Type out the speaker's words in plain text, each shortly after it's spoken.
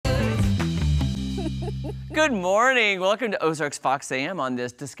Good morning. Welcome to Ozarks Fox AM on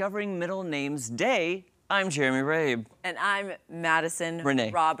this Discovering Middle Names Day. I'm Jeremy Rabe. And I'm Madison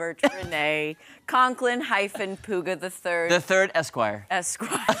Renee. Robert Renee Conklin-Puga the third. The third Esquire.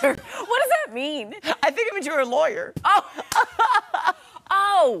 Esquire. What does that mean? I think it means you're a lawyer.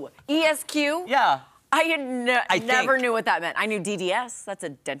 Oh, ESQ? Yeah. I never think. knew what that meant. I knew DDS. That's a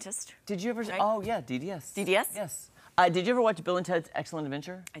dentist. Did you ever? Right? Oh yeah, DDS. DDS? Yes. Did you ever watch Bill and Ted's Excellent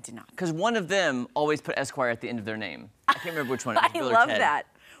Adventure? I did not. Because one of them always put Esquire at the end of their name. I can't remember which one. It was I Bill or love Ted. that.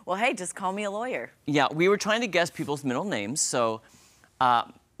 Well, hey, just call me a lawyer. Yeah, we were trying to guess people's middle names. So,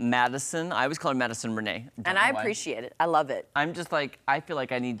 Madison. I always call her Madison Renee. And I appreciate it. I love it. I'm just like, I feel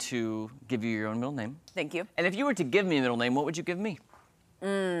like I need to give you your own middle name. Thank you. And if you were to give me a middle name, what would you give me?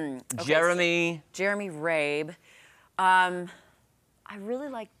 Okay, Jeremy. Jeremy Rabe. I really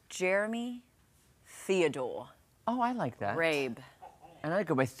like Jeremy Theodore Oh, I like that. Rabe. And I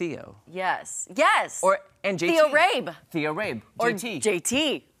go by Theo. Yes. Yes. And JT. Theo Rabe. Theo Rabe. Or JT.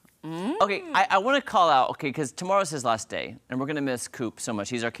 JT. Okay, I want to call out, okay, because tomorrow's his last day, and we're going to miss Coop so much.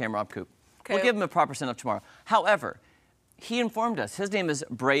 He's our camera op, Coop. We'll Coop. give him a proper send-off tomorrow. However, he informed us his name is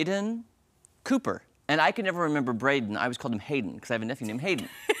Braden Cooper, and I can never remember Braden. I always called him Hayden because I have a nephew named Hayden.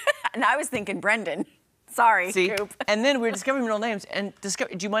 And I was thinking Brendan. Sorry, See? Coop. And then we were discovering middle names, and do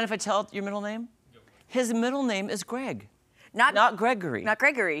you mind if I tell your middle name? His middle name is Greg. Not Gregory. Not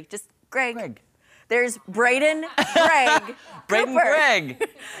Gregory, just Greg. Greg. There's Braden, Greg, Braden Cooper. Greg.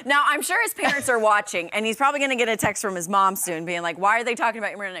 Now, I'm sure his parents are watching, and he's probably going to get a text from his mom soon being like, why are they talking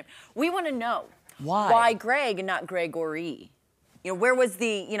about your middle name? We want to know. Why? Why Greg and not Gregory? You know, where was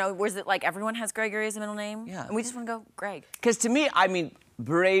the, was it like everyone has Gregory as a middle name? Yeah. And we just want to go Greg. Because to me, I mean,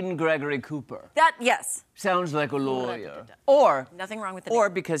 Braden Gregory Cooper. That, yes. Sounds like a lawyer. Or, Nothing wrong with the or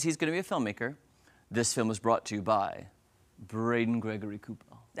name. because he's going to be a filmmaker, this film was brought to you by Braden Gregory Cooper.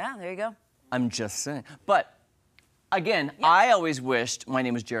 Yeah, there you go. I'm just saying. But, again, I always wished my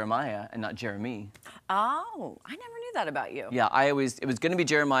name was Jeremiah and not Jeremy. Oh, I never knew that about you. Yeah, it was going to be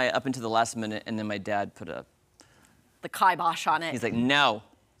Jeremiah up until the last minute, and then my dad put The kibosh on it. he's like, no.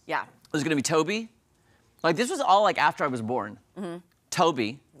 Yeah. It was going to be Toby. Like, this was all, like, after I was born.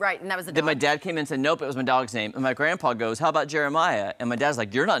 Toby. Right, and that was the Then dog. my dad came in and said, nope, it was my dog's name. And my grandpa goes, how about Jeremiah? And my dad's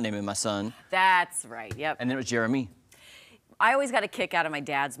like, you're not naming my son. That's right, yep. And then it was Jeremy. I always got a kick out of my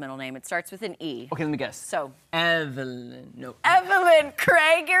dad's middle name. It starts with an E. Okay, let me guess. So. Evelyn. No. Evelyn.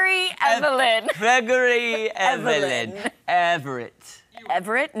 Gregory Evelyn. Gregory Evelyn. Everett.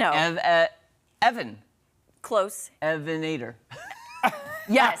 Everett? No. Evan. Close. Evanator.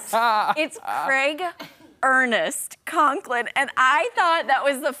 Yes. It's Craig Ernest Conklin. And I thought that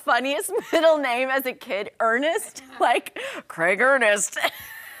was the funniest middle name as a kid. Ernest. Like, Craig Ernest.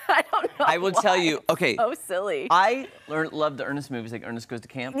 I don't know. I will tell you, okay. So silly. I loved the Ernest movies, like Ernest Goes to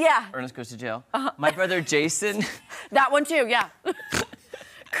Camp. Yeah. Ernest Goes to Jail. My brother Jason. That one too, yeah.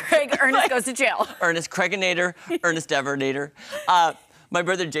 Craig Ernest goes to jail. Ernest Craiginator. Ernest Evernator. My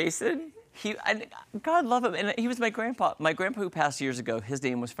brother Jason. God love him, and he was my grandpa. My grandpa who passed years ago, his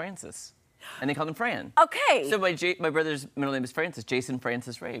name was Francis, and they called him Fran. Okay. So my brother's middle name is Francis, Jason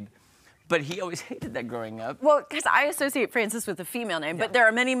Francis Rabe. But he always hated that growing up. Well, because I associate Francis with a female name, but there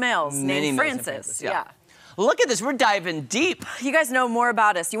are many males named Francis. Yeah. Look at this, we're diving deep. You guys know more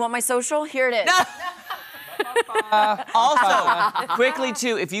about us. You want my social? Here it is. Also, quickly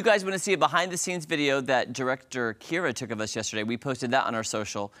too, if you guys want to see a behind-the-scenes video that director Kira took of us yesterday, we posted that on our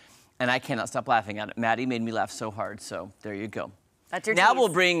social, and I cannot stop laughing at it. Maddie made me laugh so hard, so there you go. That's your Now tease. we'll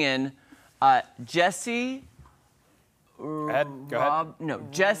bring in Jesse. Go ahead.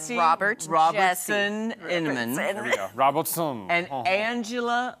 Jesse Robertson Inman. There we go. Robertson. And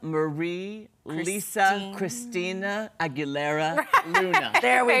Angela Marie Lisa Christina Aguilera Luna.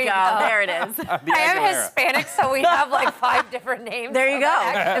 There we go. There it is. The I am Aguilera. Hispanic, so we have like 5 different names. There you so go.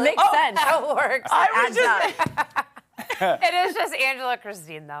 that It makes sense. That works. I was Adds just up. It is just Angela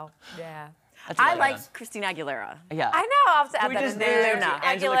Christine, though. Yeah. I like Christina Aguilera. Yeah. I know. I'll have to add We that just in there. Luna. Aguilera,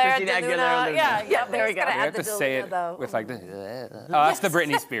 Angela Christina DeLuna. Aguilera, Luna. Yeah, Yeah, there we go. Gotta You add have the to say DeLuna, it though. with like this. Oh, that's the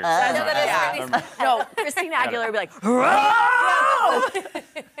Britney Spears. No, Christina Aguilera would be like,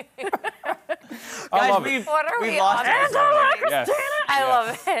 I love Guys, it. What are we've we lost on? it. Yes. I Yes.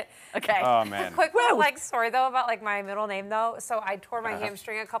 love it. okay. Oh man. Quick little like story though about like my middle name though. So I tore Uh-huh. my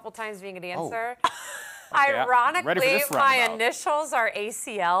hamstring a couple times being a dancer. Okay, I'm Ironically, ready for this my roundabout. initials are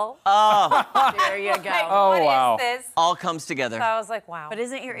ACL. There you go. Like, Oh, what is wow. this? All comes together. So I was like, wow. But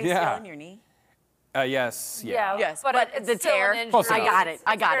isn't your ACL Yeah. in your knee? Yes. Yeah. Yes, but, but it's the still tear. an injury. Close I enough. got it.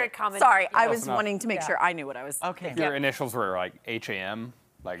 I It's got very it. common. Sorry, I was enough. wanting to make Yeah. sure I knew what I was. Okay. If your initials were like HAM,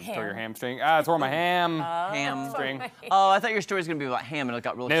 Like tore your hamstring. I tore my hamstring. Oh, I thought your story was gonna be about ham, and I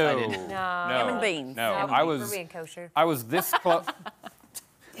got real excited. No. No. and beans. No, No, I we're was being kosher. I was this close.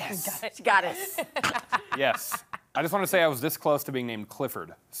 She got it. Yes. I just want to say I was this close to being named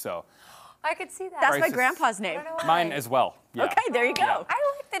Clifford. So I could see that. That's my Crisis. grandpa's name. I don't know why. mine as well. Yeah. Okay, there you go.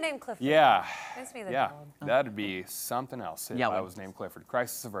 I like the name Clifford. Yeah. Makes me the Yeah. dog. That'd be something else if Yeah, I well. was named Clifford.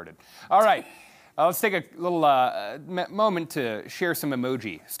 Crisis averted. All right. Let's take a little moment to share some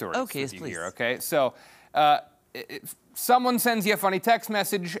emoji stories Okay, with yes, you here, please. okay? So, if someone sends you a funny text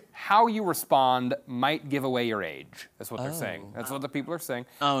message, how you respond might give away your age. That's what they're saying. That's what the people are saying.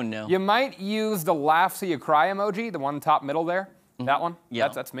 Oh, no. You might use the laugh so you cry emoji, the one top middle there. That one? Yeah.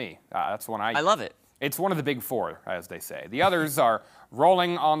 That's me. That's the one I I love it. It's one of the big four, as they say. The others are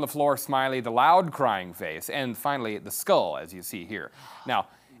rolling on the floor smiley, the loud crying face, and finally the skull, as you see here. Now,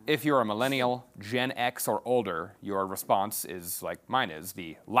 if you're a millennial, Gen X, or older, your response is like mine is,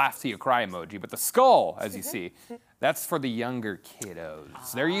 the laugh till you cry emoji. But the skull, as you see, that's for the younger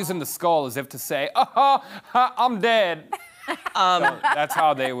kiddos. They're using the skull as if to say, oh, I'm dead. So that's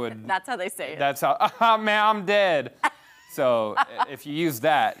how they would. That's how they say it. That's how, man, I'm dead. So if you use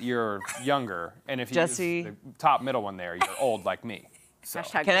that, you're younger. And if you Jesse. use the top middle one there, you're old like me. So,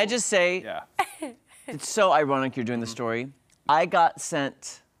 Hashtag Can I cool. just say, yeah. it's so ironic you're doing the story. I got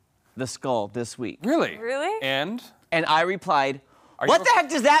sent the skull this week, Really? Really? And? and I replied, Are "What you- the heck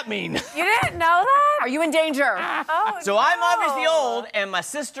does that mean?" You didn't know that? Are you in danger? Oh, So I'm obviously old, and my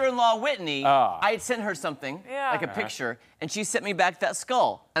sister-in-law Whitney, Ah. I had sent her something, Yeah. like a picture, and she sent me back that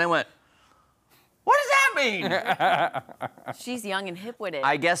skull, and I went, "What does that mean?" She's young and hip with it.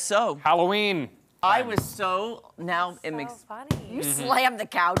 I guess so. Halloween. I was so now it So makes funny. You slammed the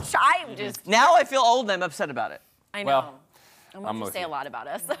couch. I'm just. now I feel old and I'm upset about it. I know. Well, I'm I'm you with say you. a lot about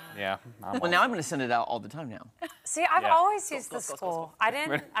us. Yeah. Well, now I'm going to send it out all the time now. See, I've Yeah. always used the skull, skull. I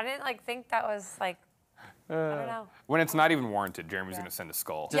didn't like think that was like I don't know. When it's not even warranted, Jeremy's going to send a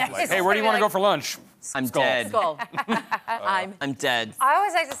skull. Yeah, Like, it's hey, where do you want to like- go for lunch? I'm Skull. dead. Skull. I'm dead. I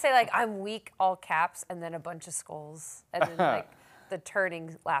always like to say like I'm weak, all caps, and then a bunch of skulls, and then like the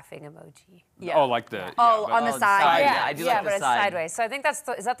turning laughing emoji. Yeah. Oh, like the. Oh, yeah, on the the side. side, Yeah. yeah, I do yeah, like but the it's side. sideways. So I think that's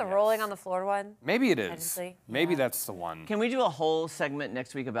is that the rolling on the floor one? Maybe it is. Technically, Maybe yeah. that's the one. Can we do a whole segment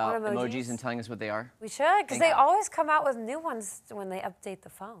next week about What emojis? emojis and telling us what they are? We should, because they always come out with new ones when they update the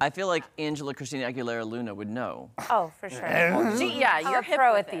phone. I feel like Angela Christina Aguilera Luna would know. Oh, for sure. Yeah, I'm you're a hip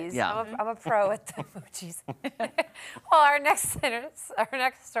pro with at it. these. Yeah. I'm a pro at the emojis. Well, our next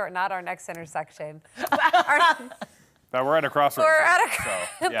not our next intersection. But we're at a crossroads. We're here, at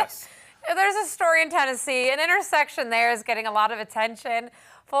a- So, yes. There's a story in Tennessee. An intersection there is getting a lot of attention.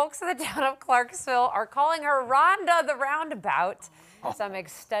 Folks in the town of Clarksville are calling her Rhonda the Roundabout. Some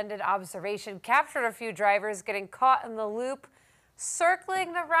extended observation captured a few drivers getting caught in the loop,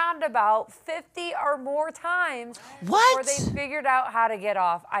 circling the roundabout 50 or more times What? before they figured out how to get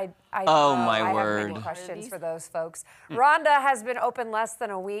off. Oh, my I have word. many questions for those folks. Rhonda has been open less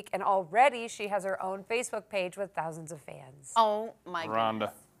than a week, and already she has her own Facebook page with thousands of fans. Oh my Rhonda.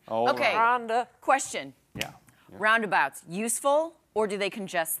 goodness. Oh, Okay. Rhonda. Question. Yeah. Roundabouts, useful or do they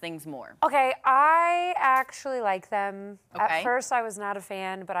congest things more? Okay, I actually like them. Okay. At first, I was not a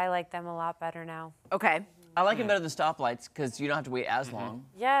fan, but I like them a lot better now. Okay. I like them better than stoplights because you don't have to wait as long.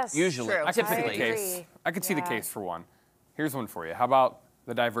 Yes. Usually. True. I could see the I case. agree. I could see the Yeah. case for one. Here's one for you. How about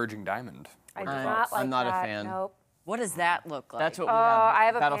the diverging diamond? I do I'm- not like I'm not a that. fan. Nope. What does that look like? That's what we Oh, have. I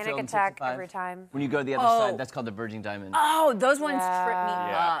have a Battlefield panic attack 65. every time. When you go to the other Oh. side, that's called the Virgin Diamond. Oh, those ones trip Yeah.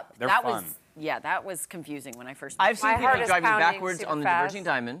 me Yeah, up. they're that fun. was that was confusing when I first. I've seen My people heart is driving pounding backwards super on the fast. Virgin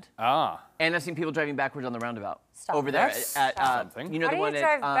Diamond, Ah. and I've seen people driving backwards on the roundabout. Stop. Over there That's at something. you know How the do you one at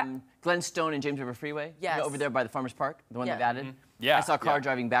drive back- Glenstone and James River Freeway. You know, Yes. over there by the Farmers Park, the one Yeah. they've added. Yeah, I saw a car yeah.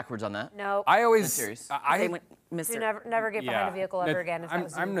 driving backwards on that. Nope. I always. serious. They went, Mr. Do never get behind a vehicle ever Nat- again. If that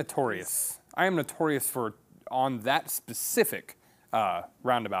was I'm you. notorious. I am notorious for on that specific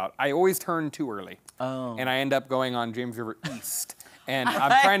roundabout. I always turn too early. Oh. And I end up going on James River East. And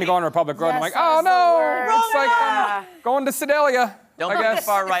I'm trying to go on Republic Road. I'm Yes, like, that oh is the no, worst. it's like I'm going to Sedalia. Don't I be in the guess.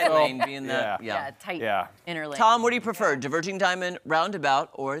 far right So, lane. Be in the yeah. Yeah, tight Yeah. inner lane. Tom, what do you prefer, diverging diamond, roundabout,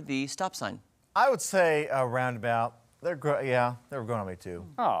 or the stop sign? I would say a roundabout. They're they were growing on me too.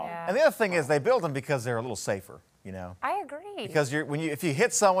 Oh. Yeah. And the other thing is they build them because they're a little safer, you know. I agree. Because if you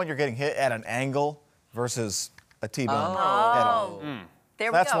hit someone, you're getting hit at an angle versus a T-bone head Oh. on.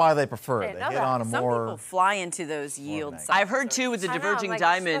 There we That's go. why they prefer it. Didn't They know hit that. on a Some more. people fly into those yield magnet. signs. I've heard too with the I know, diverging like, you're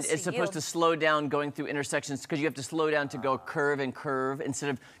diamond, supposed it's to supposed to yield. slow down going through intersections because you have to slow down to go curve and curve instead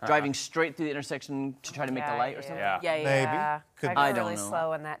of driving straight through the intersection to try to make the Yeah, light or yeah. something. Yeah. Yeah, yeah. Maybe. Yeah. Could I be. go I don't really know.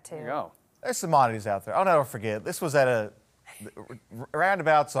 slow in that too. There you go. There's some oddities out there. I'll never forget. This was at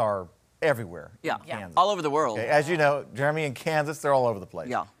roundabouts are everywhere. Yeah. In Kansas. All over the world. Okay, as you know, Jeremy, in Kansas, they're all over the place.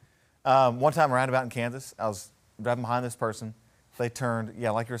 Yeah. One time, roundabout in Kansas, I was driving behind this person. They turned,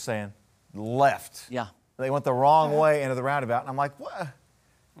 yeah, like you were saying, left. Yeah. They went the wrong way into the roundabout, and I'm like, what?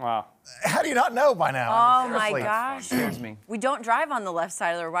 Wow. How do you not know by now? Oh my Seriously. gosh. Scares me. We don't drive on the left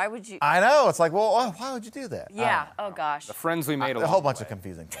side of the road. Why would you? I know. It's like, well, why would you do that? Yeah. Oh gosh. The friends we made A along whole the bunch way. of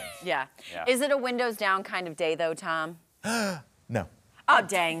confusing things. Yeah. Yeah. Is it a windows down kind of day though, Tom? No. Oh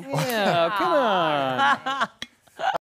dang. Yeah, come on.